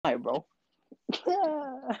right, bro.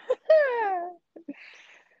 Oh,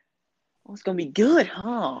 it's gonna be good,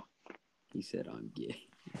 huh? He said I'm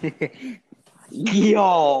gay.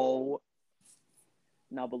 Yo.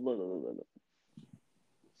 No, but look.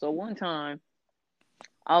 So one time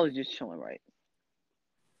I was just chilling, right?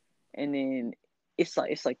 And then it's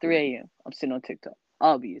like 3 a.m. I'm sitting on TikTok,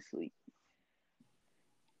 obviously.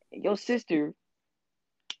 And your sister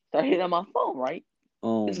started hitting on my phone, right?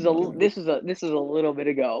 Oh This is a my. this is a this is a little bit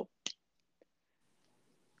ago.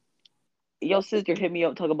 Your sister hit me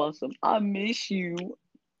up talking about some I miss you.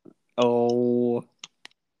 Oh,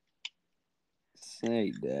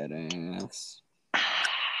 say that ass.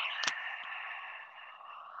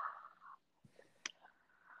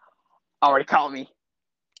 Already called me.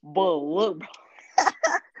 But look, bro. I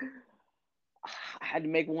had to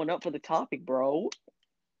make one up for the topic, bro.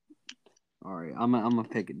 All right, I'm gonna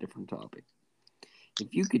pick a different topic.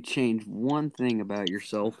 If you could change one thing about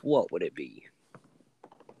yourself, what would it be?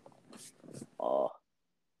 Uh,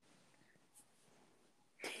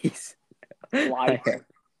 He's life,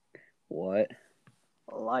 what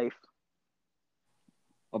life.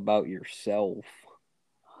 about yourself?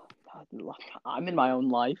 I'm in my own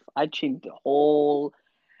life. I changed the whole.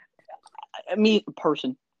 I mean,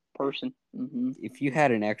 person. If you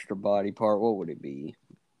had an extra body part, what would it be?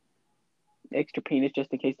 Extra penis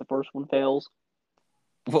just in case the first one fails.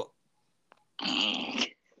 What?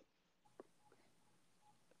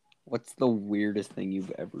 What's the weirdest thing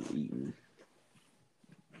you've ever eaten?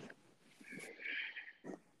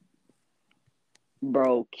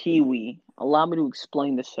 Bro, kiwi. Allow me to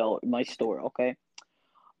explain my story, okay?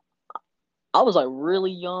 I was like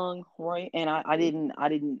really young, right? And I didn't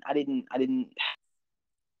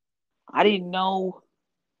know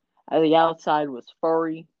the outside was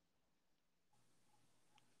furry.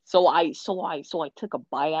 So I took a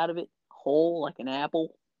bite out of it whole like an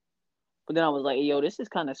apple. But then I was like, yo, this is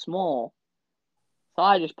kind of small. So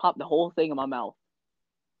I just popped the whole thing in my mouth.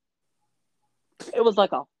 It was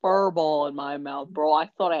like a fur ball in my mouth, bro. I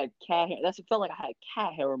thought I had cat hair. It felt like I had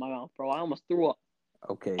cat hair in my mouth, bro. I almost threw up.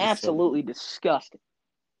 Okay, so Absolutely disgusting.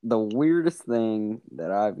 the weirdest thing that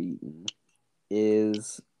I've eaten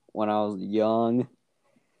is when I was young,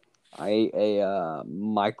 I ate a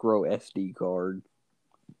micro SD card.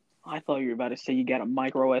 I thought you were about to say you got a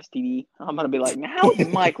micro STD. I'm gonna be like, now how is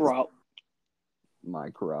it micro?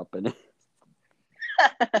 Micro up in it.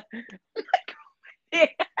 Yeah.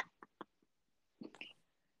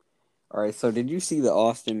 All right, so did you see the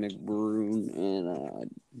Austin McBroom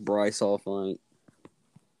and Bryce Hall fight?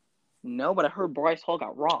 No, but I heard Bryce Hall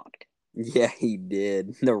got rocked. Yeah, he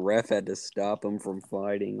did. The ref had to stop him from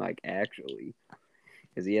fighting, like actually,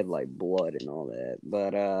 because he had like blood and all that.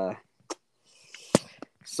 But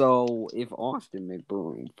so if Austin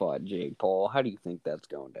McBroom fought Jake Paul, how do you think that's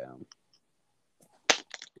going down?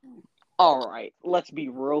 All right, let's be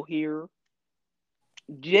real here.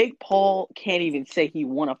 Jake Paul can't even say he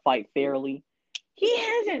won a fight fairly. He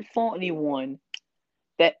hasn't fought anyone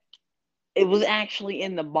that it was actually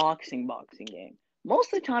in the boxing game.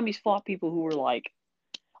 Most of the time, he's fought people who were like,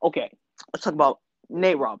 okay, let's talk about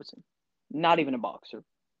Nate Robinson. Not even a boxer.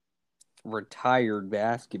 Retired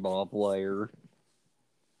basketball player.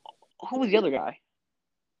 Who was the other guy?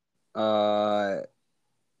 Uh,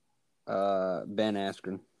 Ben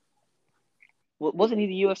Askren. Wasn't he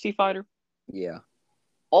the UFC fighter? Yeah.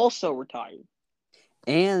 Also retired.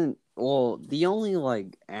 And well, the only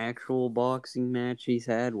like actual boxing match he's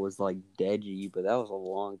had was like Deji, but that was a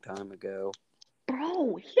long time ago.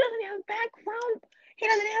 Bro, he doesn't have a background. He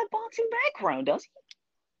doesn't have a boxing background, does he?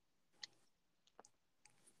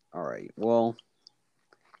 All right. Well,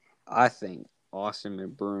 I think Austin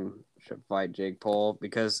McBroom should fight Jake Paul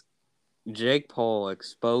because Jake Paul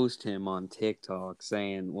exposed him on TikTok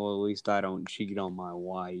saying, "Well, at least I don't cheat on my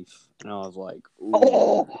wife." And I was like, "Ooh,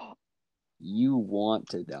 Oh, you want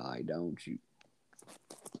to die, don't you?"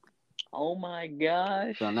 oh my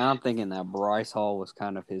gosh. So now I'm thinking that Bryce Hall was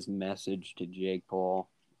kind of his message to Jake Paul.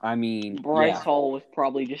 I mean, Bryce yeah, Hall was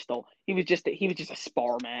probably just a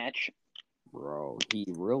spar match. bro, he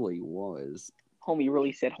really was. Homie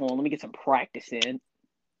really said, "Hold on, let me get some practice in."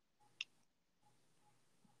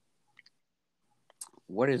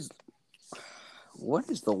 What is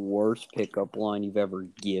the worst pickup line you've ever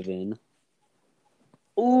given?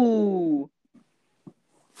 Ooh,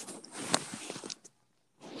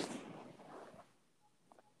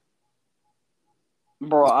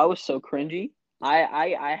 bro, I was so cringy.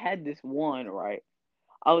 I had this one right.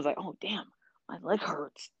 I was like, "Oh damn, my leg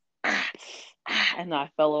hurts," and then I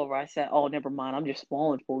fell over. I said, "Oh, never mind. I'm just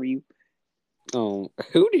falling for you." Oh,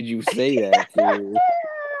 who did you say that to?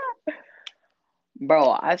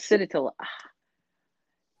 Bro, I said it to.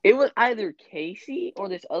 It was either Casey or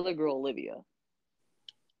this other girl, Olivia.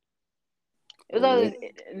 It was either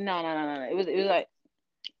no. It was like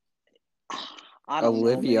I don't know,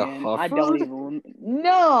 Olivia man. I don't Hufford? even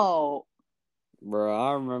no. Bro,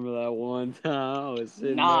 I remember that one time I was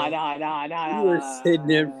sitting Nah, there. nah, nah, nah, You nah, were nah, sitting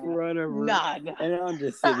in nah, front of her, nah, nah. and I'm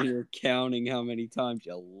just sitting here counting how many times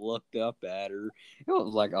you looked up at her. It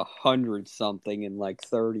was like 100 something in like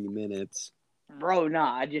 30 minutes. Bro,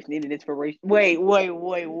 nah. I just needed inspiration. Wait.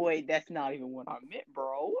 That's not even what I meant,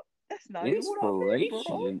 bro. That's not even what I meant, bro.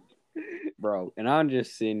 Inspiration, bro. And I'm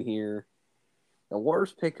just sitting here. The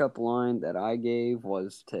worst pickup line that I gave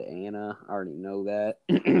was to Anna. I already know that.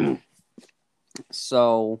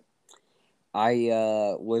 So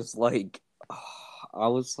I was like, I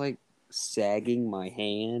was like sagging my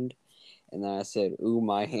hand, and then I said, "Ooh,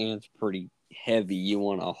 my hand's pretty heavy. You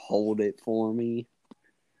want to hold it for me?"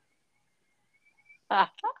 I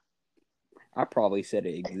probably said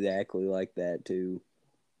it exactly like that too.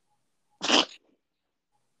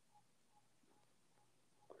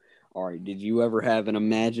 All right, did you ever have an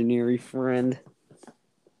imaginary friend?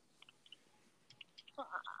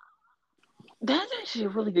 That's actually a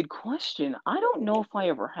really good question. I don't know if I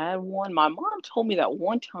ever had one. My mom told me that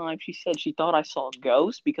one time she said she thought I saw a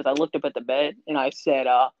ghost because I looked up at the bed and I said,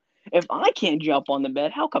 if I can't jump on the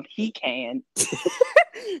bed, how come he can?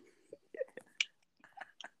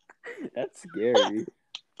 That's scary.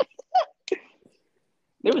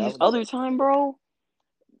 There was That this was other time, bro.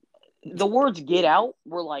 The words "get out"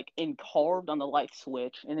 were like carved on the light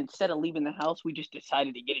switch, and instead of leaving the house, we just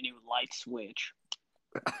decided to get a new light switch.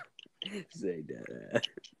 say that.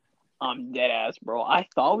 I'm dead ass, bro. I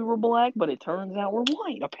thought we were black, but it turns out we're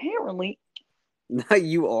white. Apparently. Now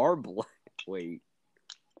you are black. Wait,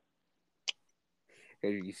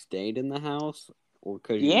 because you stayed in the house, or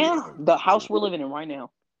because Yeah, the house we're living in right now.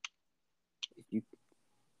 you?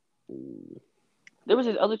 There was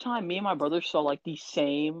this other time me and my brother saw like the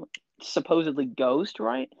same supposedly ghost,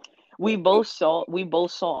 right? We both saw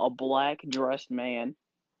a black dressed man.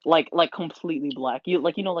 Like completely black.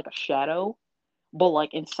 Like a shadow, but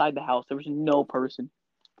like inside the house there was no person.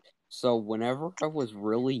 So whenever I was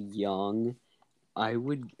really young, I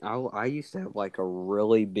used to have like a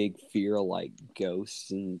really big fear of like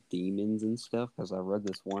ghosts and demons and stuff because I read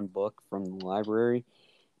this one book from the library,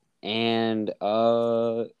 and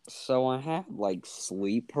so I had like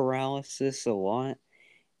sleep paralysis a lot,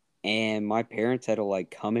 and my parents had to like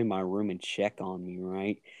come in my room and check on me,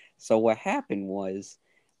 right? So what happened was,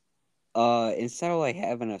 instead of like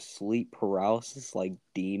having a sleep paralysis like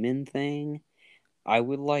demon thing, I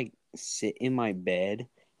would like sit in my bed,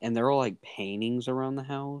 and there were like paintings around the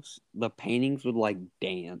house. The paintings would like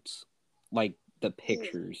dance, like the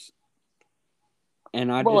pictures,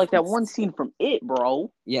 and I'd Bro, just like be, that one scene from It,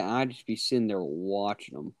 bro. yeah, I'd just be sitting there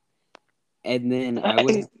watching them, and then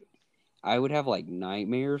I would have like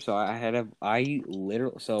nightmares. So I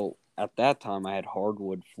literally, so at that time I had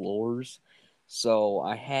hardwood floors, so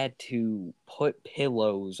I had to put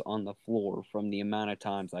pillows on the floor from the amount of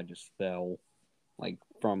times I just fell, like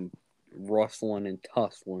from rustling and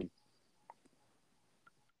tussling.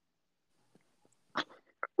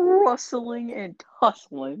 Rustling and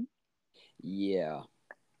tussling. Yeah.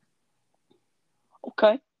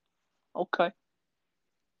 Okay, okay.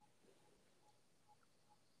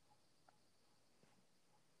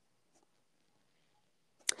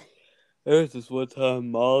 There was this one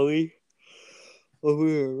time Molly, when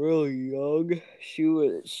we were really young,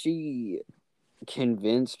 she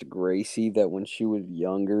convinced Gracie that when she was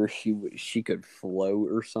younger she could float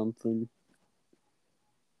or something.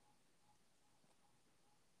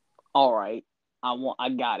 All right. I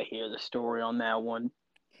gotta hear the story on that one.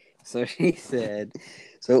 So she said,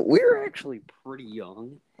 so we were actually pretty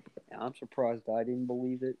young, and I'm surprised I didn't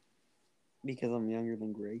believe it because I'm younger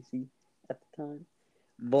than Gracie at the time.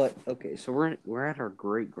 But okay, so we're at our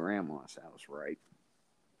great grandma's house, right?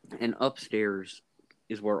 And upstairs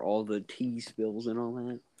is where all the tea spills and all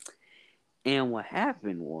that. And what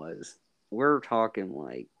happened was, we're talking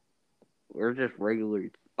like, we're just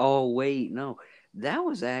regular. Oh wait, no, that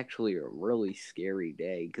was actually a really scary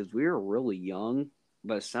day because we were really young,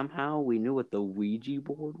 but somehow we knew what the Ouija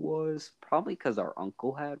board was. Probably because our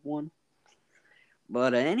uncle had one.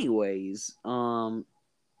 But anyways,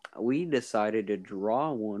 we decided to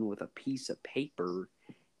draw one with a piece of paper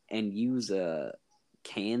and use a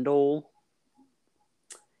candle.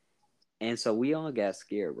 And so we all got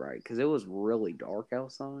scared, right? Because it was really dark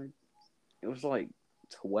outside. It was like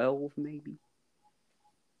 12 maybe.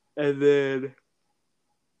 And then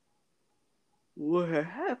what had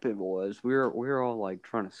happened was, we were all like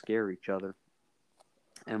trying to scare each other.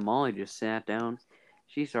 And Molly just sat down.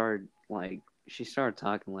 She started she started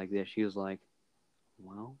talking like this. She was like,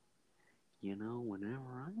 "Well,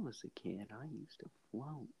 whenever I was a kid, I used to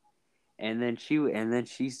float." And then she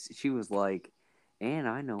was like, "And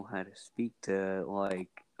I know how to speak to like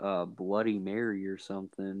Bloody Mary or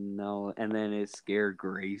something." No, and then it scared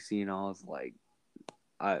Gracie, and I was like,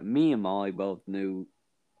 me and Molly both knew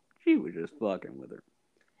she was just fucking with her.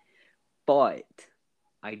 But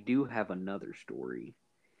I do have another story.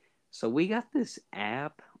 So we got this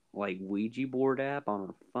app, like Ouija board app, on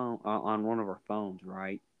our phone, on one of our phones,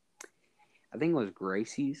 right? I think it was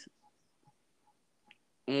Gracie's,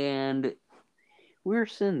 and we were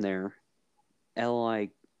sitting there at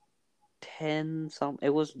like 10 something.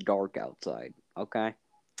 It was dark outside, okay?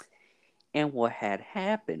 And what had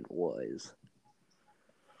happened was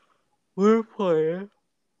we were playing.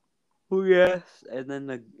 We asked, and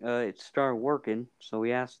then it started working. So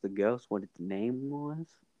we asked the ghost what its name was,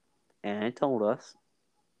 and it told us.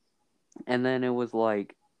 And then it was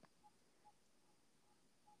like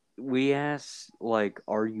we asked, like,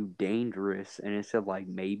 "Are you dangerous?" And it said like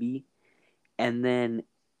maybe. And then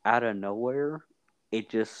out of nowhere, it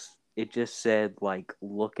just said like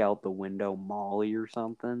look out the window, Molly, or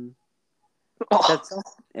something. It said Oh,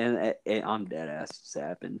 something, and I'm dead ass. This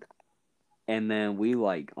happened. And then we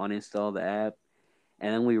like uninstalled the app,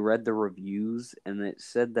 and then we read the reviews, and it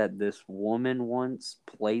said that this woman once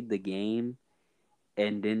played the game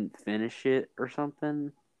and didn't finish it or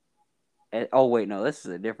something. Oh wait, no, this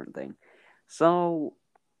is a different thing. So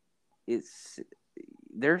it's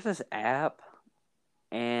there's this app,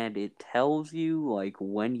 and it tells you like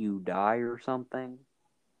when you die or something.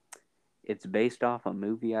 It's based off a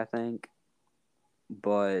movie, I think,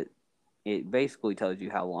 but it basically tells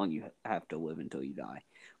you how long you have to live until you die.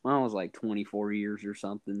 Mine was like 24 years or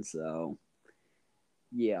something, so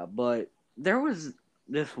yeah, but there was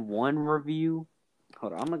this one review.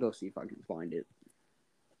 Hold on, I'm gonna go see if I can find it.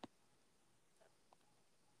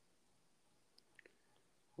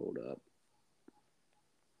 Hold up.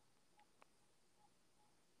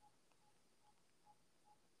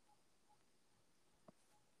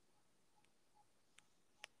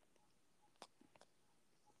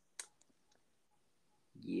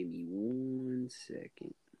 Give me 1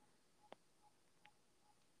 second.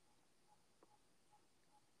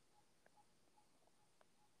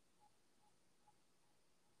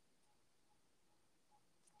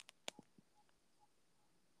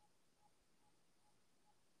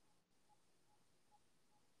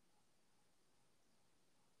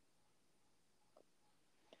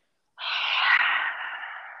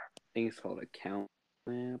 I think it's called Account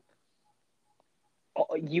Map.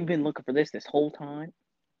 you've been looking for this whole time?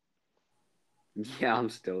 Yeah, I'm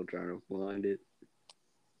still trying to find it.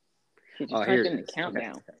 Shit, Oh, just here type it in the is. Okay.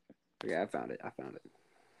 countdown. Okay, I found it. I found it.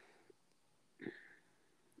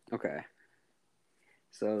 Okay.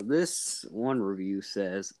 So this one review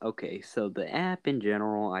says, okay, so the app in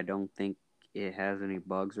general, I don't think it has any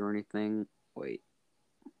bugs or anything. Wait.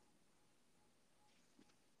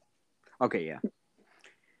 Okay, yeah.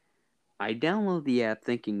 I downloaded the app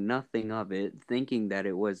thinking nothing of it, thinking that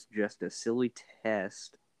it was just a silly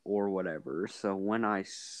test or whatever. So when I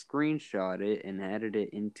screenshot it and added it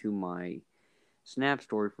into my Snap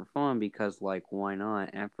story for fun, because like why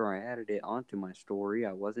not? After I added it onto my story,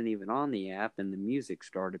 I wasn't even on the app and the music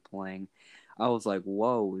started playing. I was like,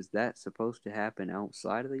 "Whoa, is that supposed to happen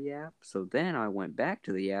outside of the app?" So then I went back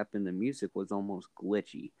to the app and the music was almost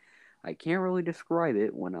glitchy. I can't really describe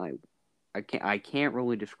it when I can't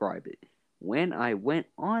really describe it. When I went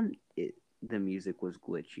on it, the music was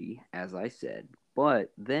glitchy, as I said,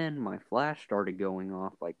 but then my flash started going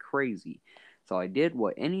off like crazy. So I did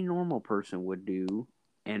what any normal person would do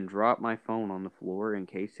and dropped my phone on the floor in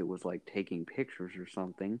case it was like taking pictures or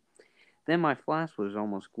something. Then my flash was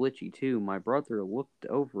almost glitchy too. My brother looked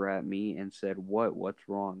over at me and said, What's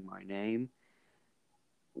wrong? My name?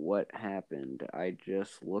 What happened? I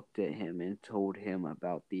just looked at him and told him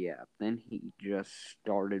about the app. Then he just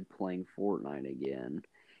started playing Fortnite again.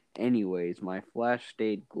 Anyways, my flash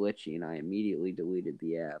stayed glitchy and I immediately deleted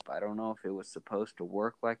the app. I don't know if it was supposed to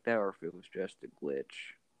work like that or if it was just a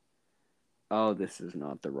glitch. Oh, this is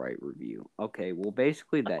not the right review. Okay, well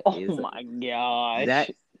basically Oh my gosh.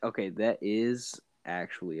 that is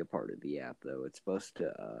actually a part of the app though. It's supposed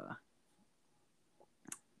to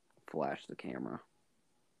flash the camera.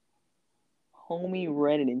 Homie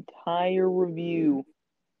read an entire review.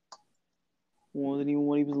 Wasn't even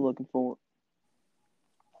what he was looking for.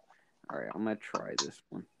 Alright, I'm gonna try this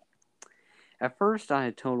one. At first, I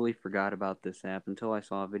had totally forgot about this app until I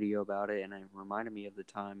saw a video about it, and it reminded me of the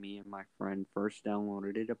time me and my friend first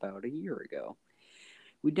downloaded it about a year ago.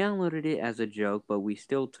 We downloaded it as a joke, but we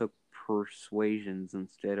still took persuasions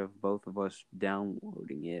instead of both of us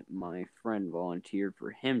downloading it. My friend volunteered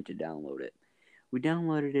for him to download it. We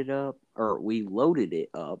loaded it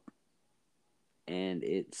up, and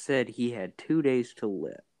it said he had 2 days to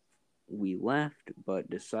live. We left, but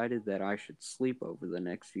decided that I should sleep over the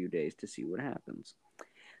next few days to see what happens.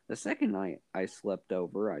 The second night I slept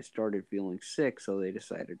over, I started feeling sick, so they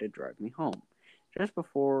decided to drive me home. Just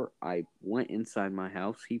before I went inside my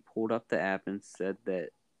house, he pulled up the app and said that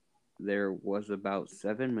there was about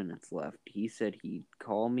 7 minutes left. He said he'd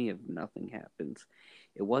call me if nothing happens.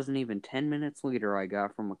 It wasn't even 10 minutes later I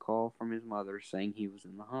got from a call from his mother saying he was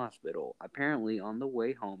in the hospital. Apparently, on the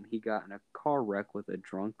way home, he got in a car wreck with a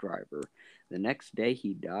drunk driver. The next day,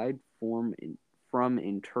 he died from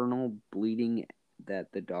internal bleeding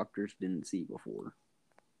that the doctors didn't see before.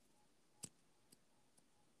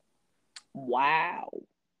 Wow.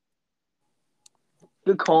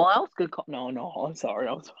 Good call outs. Good call. No, I'm sorry.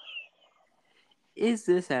 Is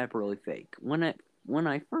this app really fake? When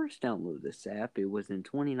I first downloaded this app, it was in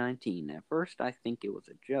 2019. At first, I think it was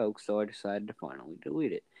a joke, so I decided to finally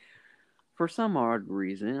delete it. For some odd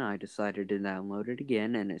reason, I decided to download it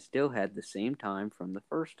again, and it still had the same time from the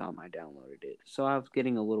first time I downloaded it, so I was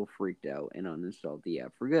getting a little freaked out and uninstalled the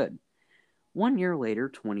app for good. 1 year later,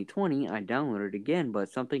 2020, I downloaded it again, but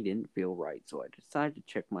something didn't feel right, so I decided to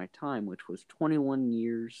check my time, which was 21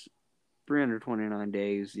 years, 329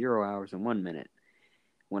 days, 0 hours, and 1 minute.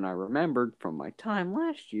 When I remembered from my time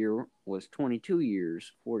last year was 22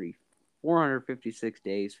 years, 456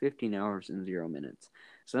 days, 15 hours, and 0 minutes.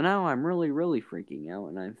 So now I'm really, really freaking out,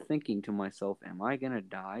 and I'm thinking to myself, am I going to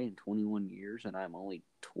die in 21 years and I'm only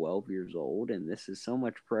 12 years old? And this is so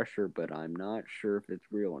much pressure, but I'm not sure if it's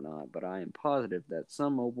real or not. But I am positive that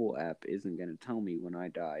some mobile app isn't going to tell me when I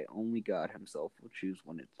die. Only God Himself will choose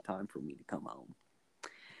when it's time for me to come home.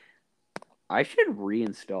 I should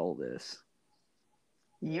reinstall this.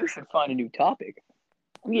 You should find a new topic.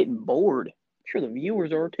 I'm getting bored. I'm sure the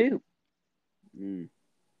viewers are too.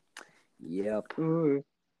 Yep. Ooh.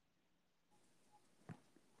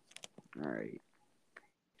 Alright.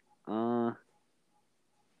 I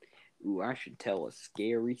should tell a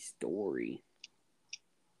scary story.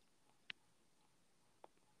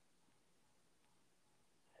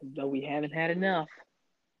 As though we haven't had enough.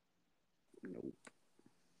 Nope.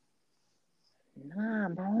 Nah,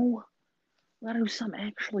 bro. We gotta do something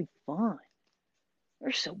actually fun.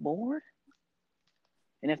 They're so bored.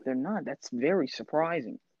 And if they're not, that's very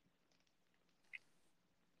surprising.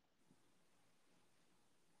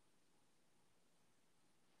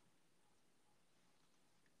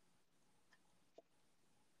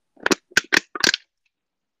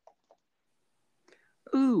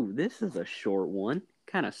 Ooh, this is a short one.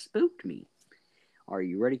 Kind of spooked me. Are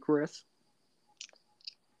you ready, Chris?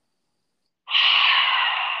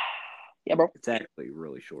 Yeah, bro. It's actually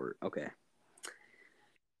really short. Okay.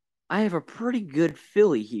 I have a pretty good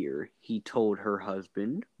filly here, he told her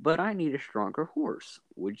husband, but I need a stronger horse.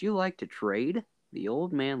 Would you like to trade? The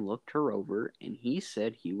old man looked her over, and he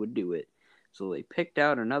said he would do it. So they picked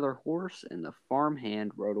out another horse, and the farm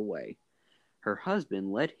hand rode away. Her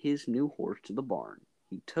husband led his new horse to the barn.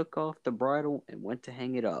 He took off the bridle and went to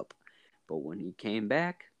hang it up. But when he came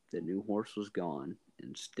back, the new horse was gone.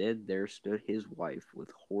 Instead, there stood his wife with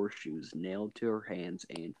horseshoes nailed to her hands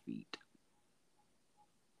and feet.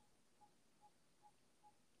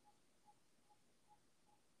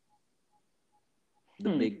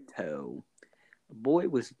 The big toe. A boy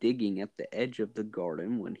was digging at the edge of the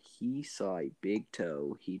garden when he saw a big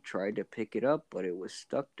toe. He tried to pick it up, but it was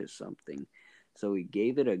stuck to something. So he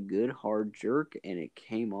gave it a good hard jerk and it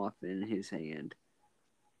came off in his hand.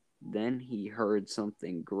 Then he heard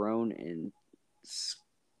something groan and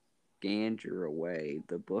scander away.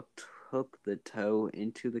 The book took the toe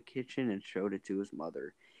into the kitchen and showed it to his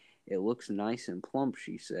mother. It looks nice and plump,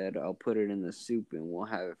 she said. I'll put it in the soup and we'll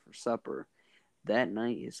have it for supper. That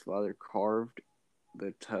night, his father carved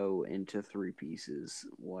the toe into 3 pieces.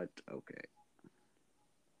 What? Okay.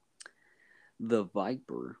 The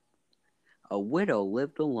Viper. A widow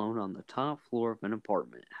lived alone on the top floor of an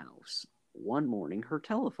apartment house. One morning, her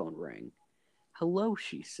telephone rang. Hello,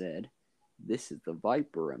 she said. This is the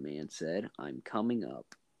Viper, a man said. I'm coming up.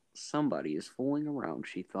 Somebody is fooling around,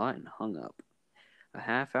 she thought, and hung up. A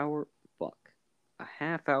half hour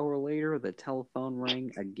later, the telephone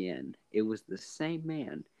rang again. It was the same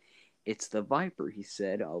man. It's the Viper, he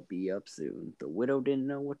said. I'll be up soon. The widow didn't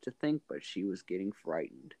know what to think, but she was getting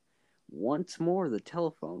frightened. Once more the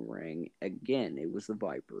telephone rang. Again, it was the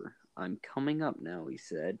Viper. I'm coming up now, he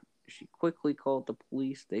said. She quickly called the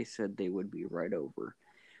police. They said they would be right over.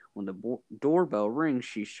 When the doorbell rings,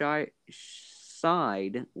 she sighed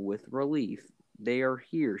with relief. They are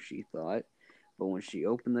here, she thought. But when she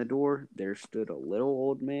opened the door, there stood a little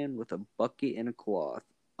old man with a bucket and a cloth.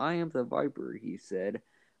 I am the Viper, he said.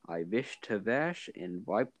 I wish to wash and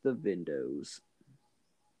wipe the windows.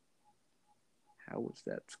 How was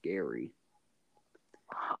that scary?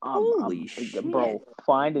 Holy shit. Bro,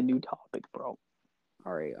 find a new topic, bro.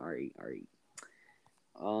 Alright.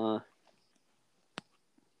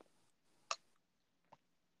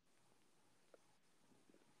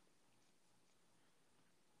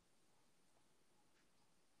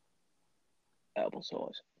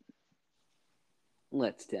 Applesauce.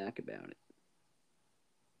 Let's talk about it.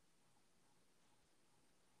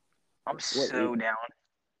 I'm so down.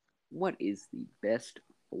 What is the best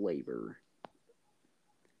flavor?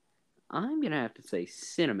 I'm gonna have to say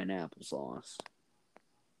cinnamon applesauce.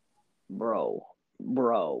 Bro,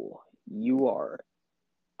 you are,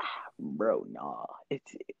 bro. Nah,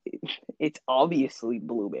 it's obviously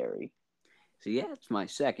blueberry. So yeah, it's my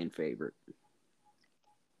second favorite.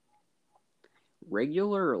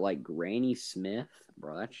 Regular like Granny Smith,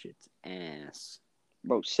 bro, that shit's ass.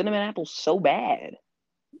 Bro, cinnamon apple's so bad.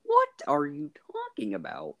 What are you talking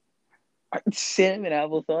about? Cinnamon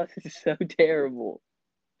applesauce is so terrible.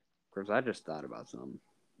 Because I just thought about something.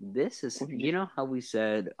 This is, you know how we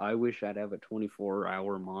said, I wish I'd have a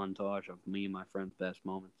 24-hour montage of me and my friend's best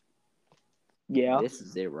moments? Yeah. This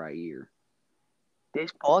is it right here.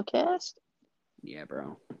 This podcast? Yeah,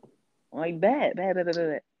 bro. Like, bad.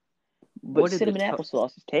 But cinnamon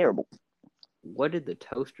applesauce is terrible. What did the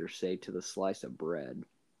toaster say to the slice of bread?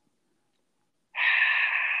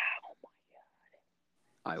 Oh,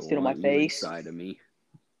 my God. I Sit on want my you face. inside of me.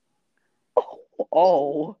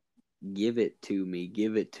 Oh. Give it to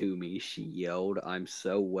me, she yelled. I'm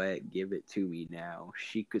so wet, give it to me now.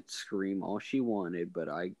 She could scream all she wanted, but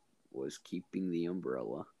I was keeping the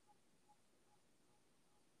umbrella.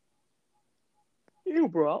 Ew,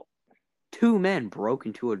 bro. 2 men broke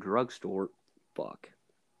into a drugstore. Fuck.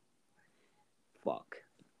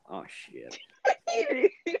 Oh, shit.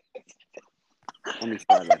 Let me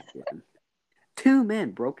try that again. 2 men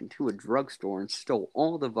broke into a drugstore and stole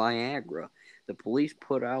all the Viagra. The police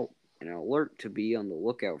put out an alert to be on the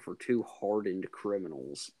lookout for 2 hardened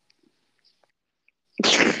criminals.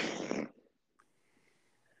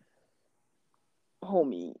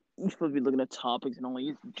 Homie, you're supposed to be looking at topics and only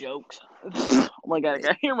using jokes. Oh my God, I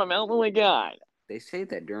got hair in my mouth. Oh my God. They say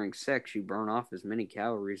that during sex you burn off as many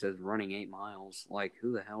calories as running 8 miles. Like,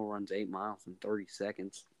 who the hell runs 8 miles in 30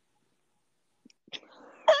 seconds?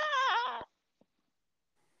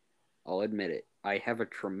 I'll admit it. I have a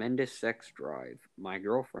tremendous sex drive. My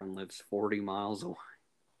girlfriend lives 40 miles away.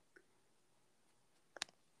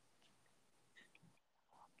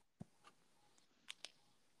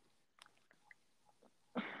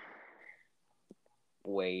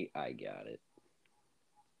 Wait, I got it.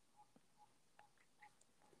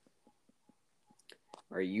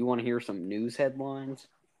 Alright, you want to hear some news headlines?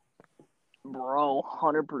 Bro,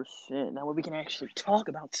 100%. That way we can actually talk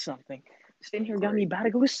about something. Sitting here got me about to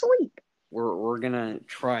go to sleep. We're gonna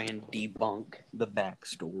try and debunk the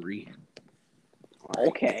backstory.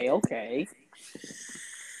 Right. Okay.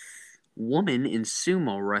 Woman in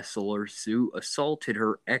sumo wrestler suit assaulted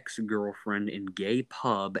her ex-girlfriend in gay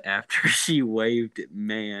pub after she waved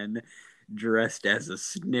man dressed as a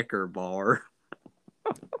Snicker bar.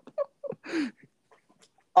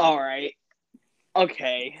 Alright.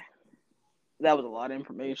 Okay. That was a lot of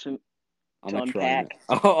information to unpack.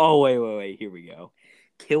 Wait. Here we go.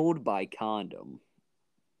 Killed by condom.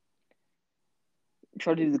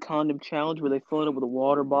 Try to do the condom challenge where they fill it up with a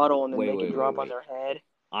water bottle and then make it drop on their head.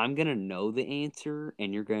 I'm going to know the answer,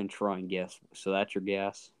 and you're going to try and guess. So that's your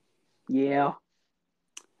guess? Yeah.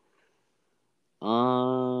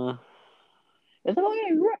 Is it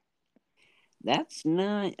okay? That's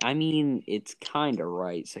not... I mean, it's kind of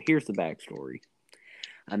right. So here's the backstory.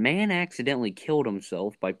 A man accidentally killed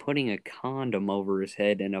himself by putting a condom over his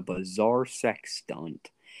head in a bizarre sex stunt.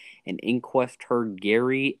 An inquest heard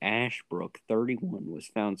Gary Ashbrook, 31, was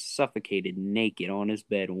found suffocated naked on his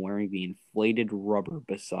bed wearing the inflated rubber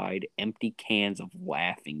beside empty cans of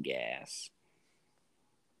laughing gas.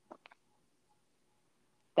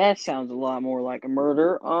 That sounds a lot more like a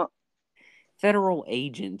murder. Federal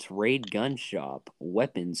agents raid gun shop.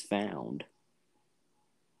 Weapons found.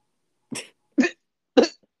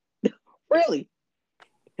 Really?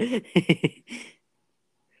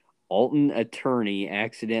 Alton attorney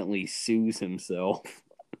accidentally sues himself.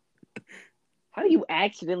 How do you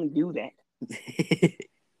accidentally do that?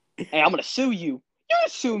 Hey, I'm gonna sue you. You're gonna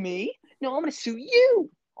sue me. No, I'm gonna sue you.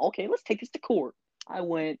 Okay, let's take this to court. I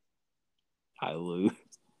went, I lose.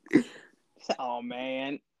 oh,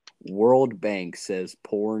 man. World Bank says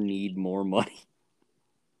poor need more money.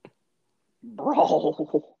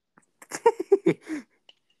 Bro.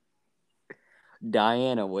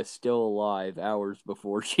 Diana was still alive hours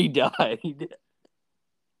before she died.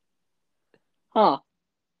 Huh.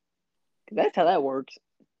 That's how that works.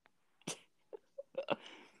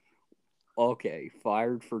 Okay,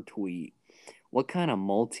 fired for tweet. What kind of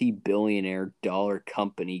multi-billionaire dollar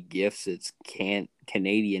company gifts its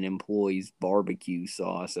Canadian employees barbecue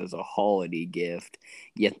sauce as a holiday gift,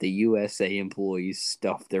 yet the USA employees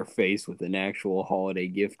stuff their face with an actual holiday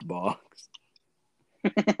gift box?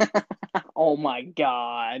 Oh, my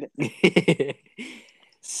God.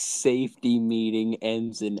 Safety meeting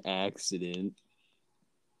ends in accident.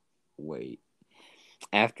 Wait.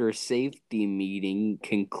 After a safety meeting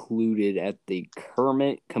concluded at the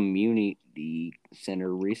Kermit Community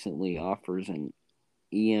Center recently offers an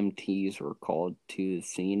EMTs were called to the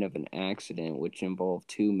scene of an accident which involved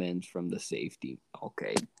two men from the safety.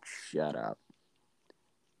 Okay, shut up.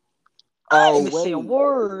 I Oh, didn't even say a wait.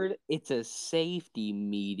 word. It's a safety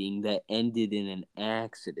meeting that ended in an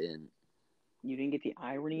accident. You didn't get the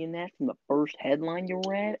irony in that from the first headline you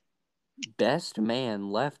read? Best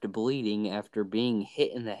man left bleeding after being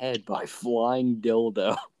hit in the head by flying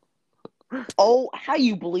dildo. Oh, how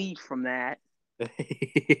you bleed from that?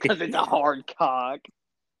 Because it's a hard cock.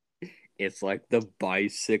 It's like the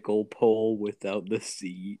bicycle pole without the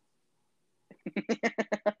seat.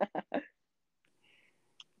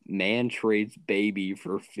 Man trades baby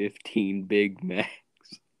for 15 Big Macs.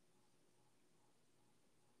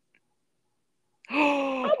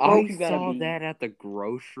 broke I you gotta saw be? that at the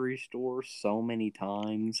grocery store so many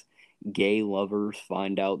times. Gay lovers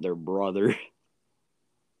find out they're brothers.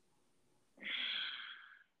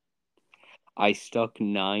 I stuck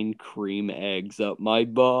 9 cream eggs up my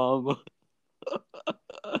bum.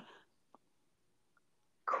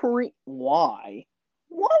 Why?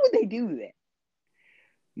 Why would they do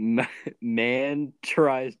that? Man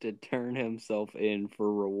tries to turn himself in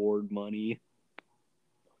for reward money.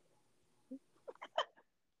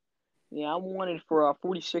 Yeah, I wanted for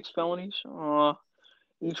 46 felonies.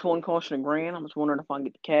 Each one costing $1,000. I'm just wondering if I can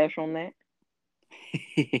get the cash on that.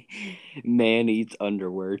 Man eats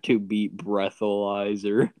underwear to beat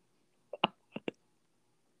breathalyzer.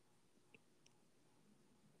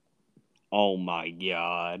 Oh my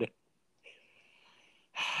god.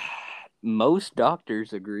 Most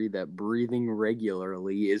doctors agree that breathing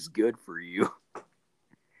regularly is good for you.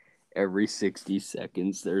 Every 60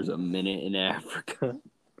 seconds, there's a minute in Africa.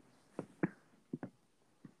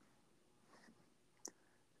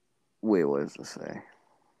 Wait, what does it say?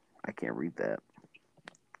 I can't read that.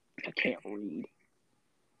 I can't read.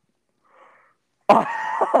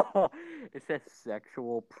 It says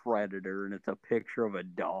sexual predator, and it's a picture of a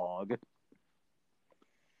dog.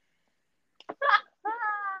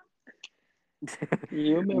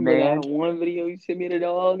 You remember Man, that one video you sent me of the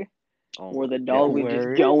dog? oh Where my the god, dog was just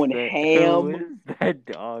where is going that? Who ham? is that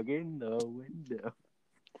dog in the window?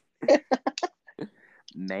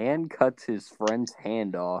 Man cuts his friend's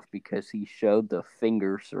hand off because he showed the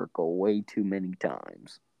finger circle way too many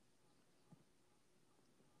times.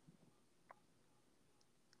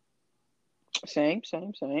 Same.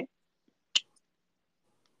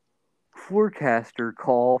 Forecaster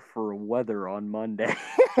call for weather on Monday.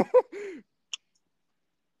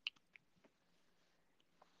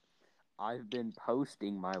 I've been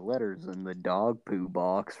posting my letters in the dog poo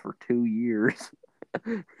box for 2 years.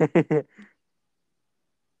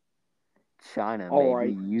 China may be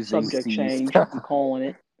Alright, using subject seas. change. I'm calling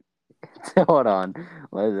it. Hold on.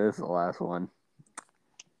 This is the last one.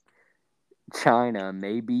 China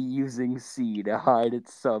may be using sea to hide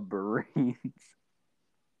its submarines.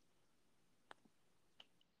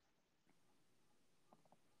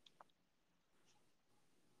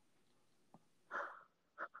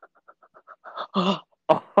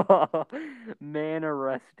 Man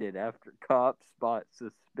arrested after cops spot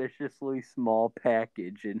suspiciously small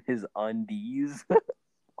package in his undies.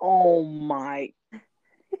 Oh my.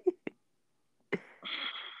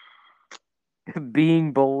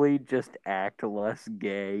 Being bullied, just act less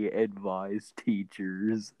gay, advise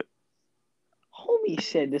teachers. Homie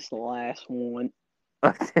said this last one.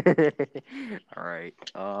 Alright,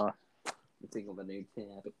 let me think of a new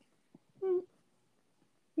tab.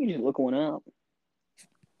 You just look one up.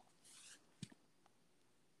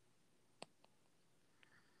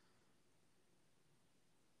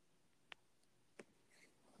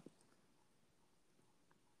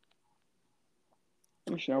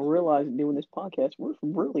 I realized doing this podcast, we're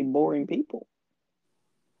really boring people.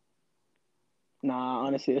 Nah,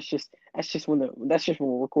 honestly, that's just when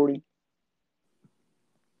we're recording.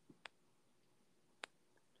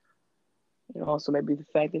 And also maybe the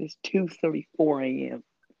fact that it's 2:34 a.m.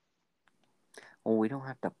 Well, we don't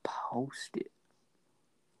have to post it.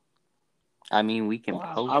 I mean, we can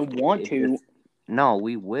Well, post I it. want It's to. just no,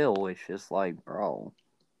 we will. It's just like, bro.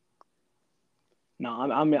 No,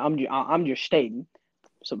 I'm just stating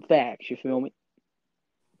some facts. You feel me?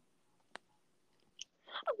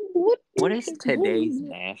 What is today's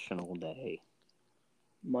national day?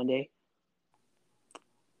 Monday.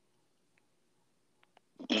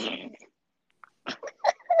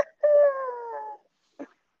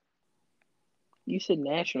 You said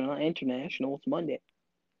national, not international. It's Monday.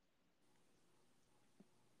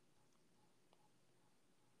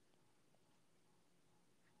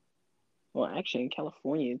 Well, actually, in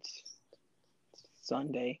California, it's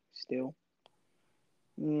Sunday still.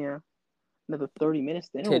 Yeah, another 30 minutes,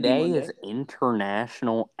 then it will be Today Monday. is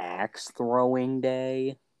International Axe Throwing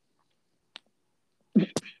Day.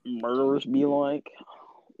 Murderers be like,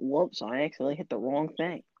 whoops, I accidentally hit the wrong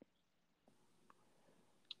thing.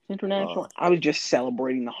 It's international. I was just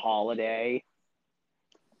celebrating the holiday.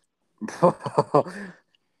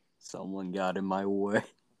 Someone got in my way.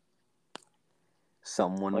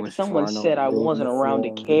 Someone Like was someone trying to said, I ruin wasn't the around to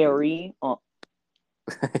fun. carry.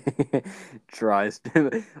 Tries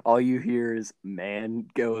to. All you hear is man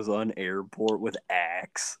goes on airport with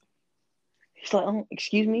axe. He's like, oh,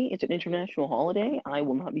 excuse me, it's an international holiday. I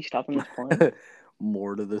will not be stopping this plane.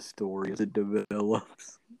 More to the story as it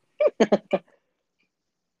develops.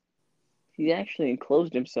 He actually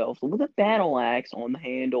enclosed himself with a battle axe on the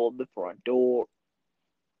handle of the front door.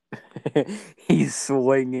 He's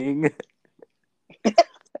swinging.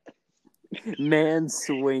 Man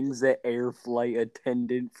swings at air flight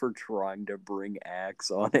attendant for trying to bring axe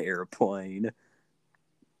on airplane.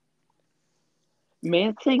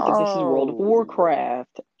 Man, think if this is World of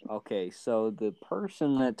Warcraft. Okay, so the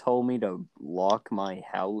person that told me to lock my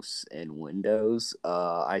house and windows,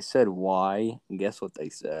 I said why. And guess what they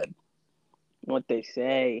said? What they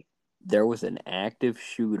say. There was an active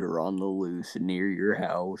shooter on the loose near your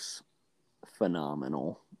house.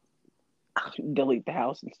 Phenomenal. Delete the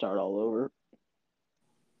house and start all over.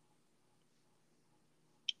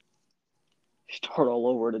 Start all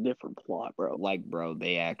over at a different plot, bro. Like, bro,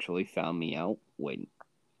 they actually found me out. Wait.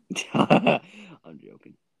 I'm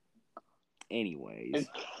joking. Anyways.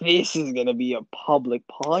 This is gonna be a public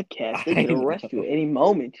podcast. They could arrest you at any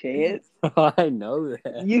moment, Chance. I know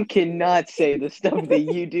that. You cannot say the stuff that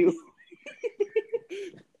you do.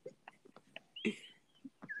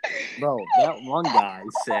 Bro, that one guy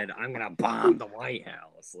said, I'm gonna bomb the White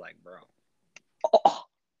House. Like, bro. Oh.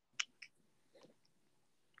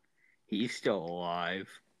 He's still alive.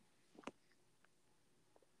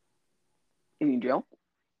 Is he in jail?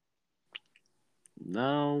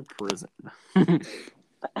 No, prison.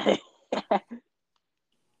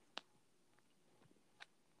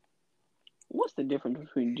 What's the difference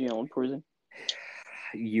between jail and prison?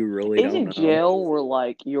 You really don't Isn't know. jail where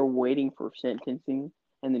like you're waiting for sentencing,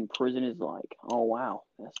 and then prison is like, oh wow,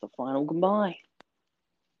 that's the final goodbye.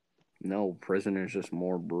 No, prison is just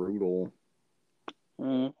more brutal.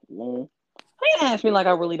 Well, you ask me like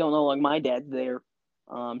I really don't know. Like my dad's there.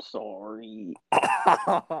 I'm sorry.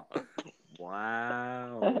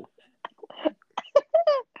 Wow.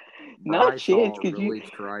 Not chance, because really you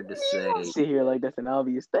tried to you don't sit here like that's an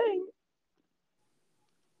obvious thing.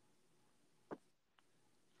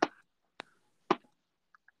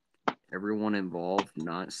 everyone involved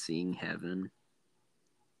not seeing heaven.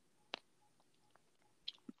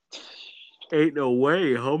 Ain't no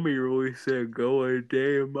way. Homie really said go a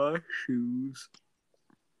day in my shoes.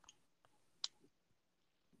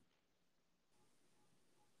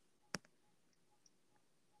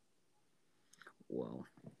 Well,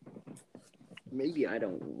 maybe I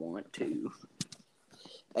don't want to.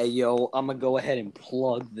 Hey, yo, I'm going to go ahead and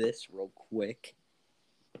plug this real quick.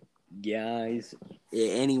 Guys,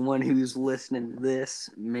 anyone who's listening to this,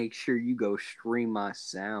 make sure you go stream my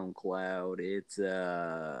SoundCloud. It's,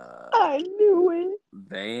 I knew it.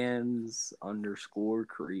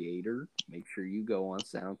 Vans_creator. Make sure you go on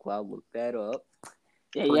SoundCloud, look that up.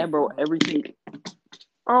 Yeah, bro, everything.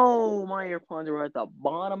 Oh, my earphones are at the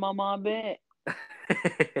bottom of my bed.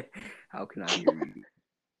 How can I hear you?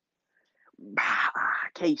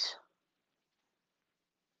 Case.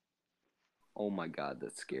 Oh my god,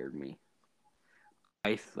 that scared me.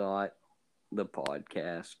 I thought the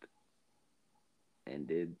podcast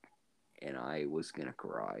ended and I was gonna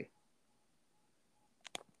cry.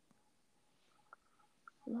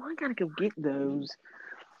 Well, I gotta go get those.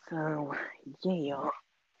 So, yeah.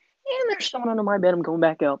 And there's someone under my bed. I'm going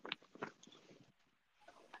back up.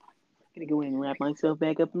 Gonna go in and wrap myself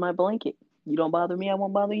back up in my blanket. You don't bother me, I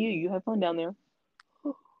won't bother you. You have fun down there.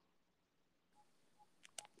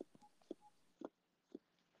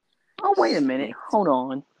 Oh, wait a minute. Hold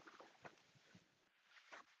on.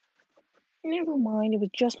 Never mind, it was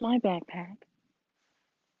just my backpack.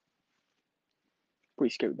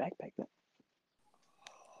 Pretty scary backpack, though.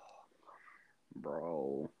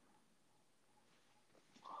 Bro.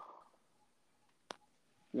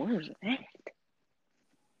 Where's that?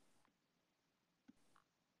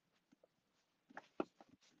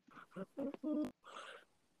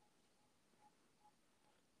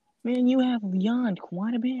 Man, you have yawned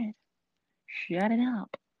quite a bit. Shut it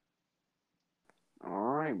up.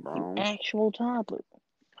 Alright, You bro. actual toddler.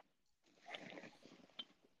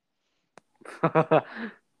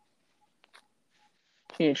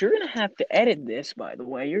 And you're gonna have to edit this, by the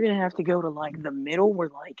way. You're gonna have to go to like the middle where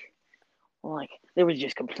like there was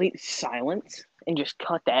just complete silence and just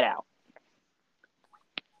cut that out.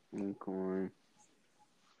 Okay.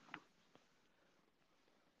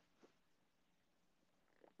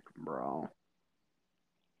 Bro.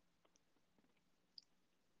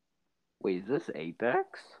 Wait, is this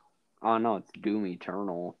Apex? Oh no, it's Doom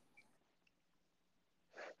Eternal.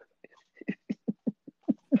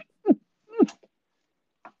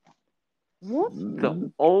 What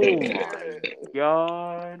the? Oh my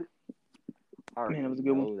god! I Man, already that was a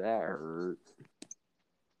good one. know that hurts.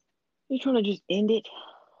 You trying to just end it?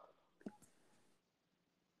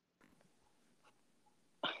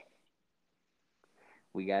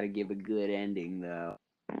 We gotta give a good ending though.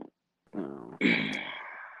 Oh.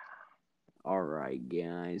 Alright,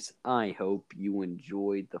 guys. I hope you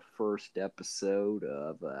enjoyed the first episode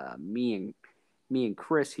of me and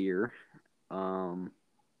Chris here. More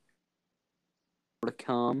to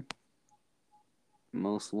come.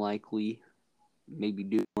 Most likely, maybe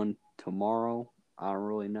do one tomorrow. I don't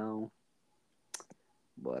really know.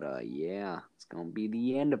 But yeah, it's gonna be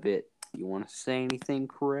the end of it. You want to say anything,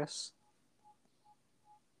 Chris?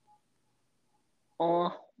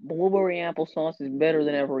 Blueberry applesauce is better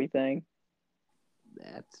than everything.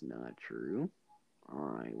 That's not true. All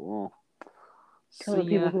right, well, Tell the see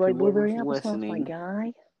people ya, who like whoever's blueberry applesauce, my listening.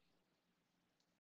 guy.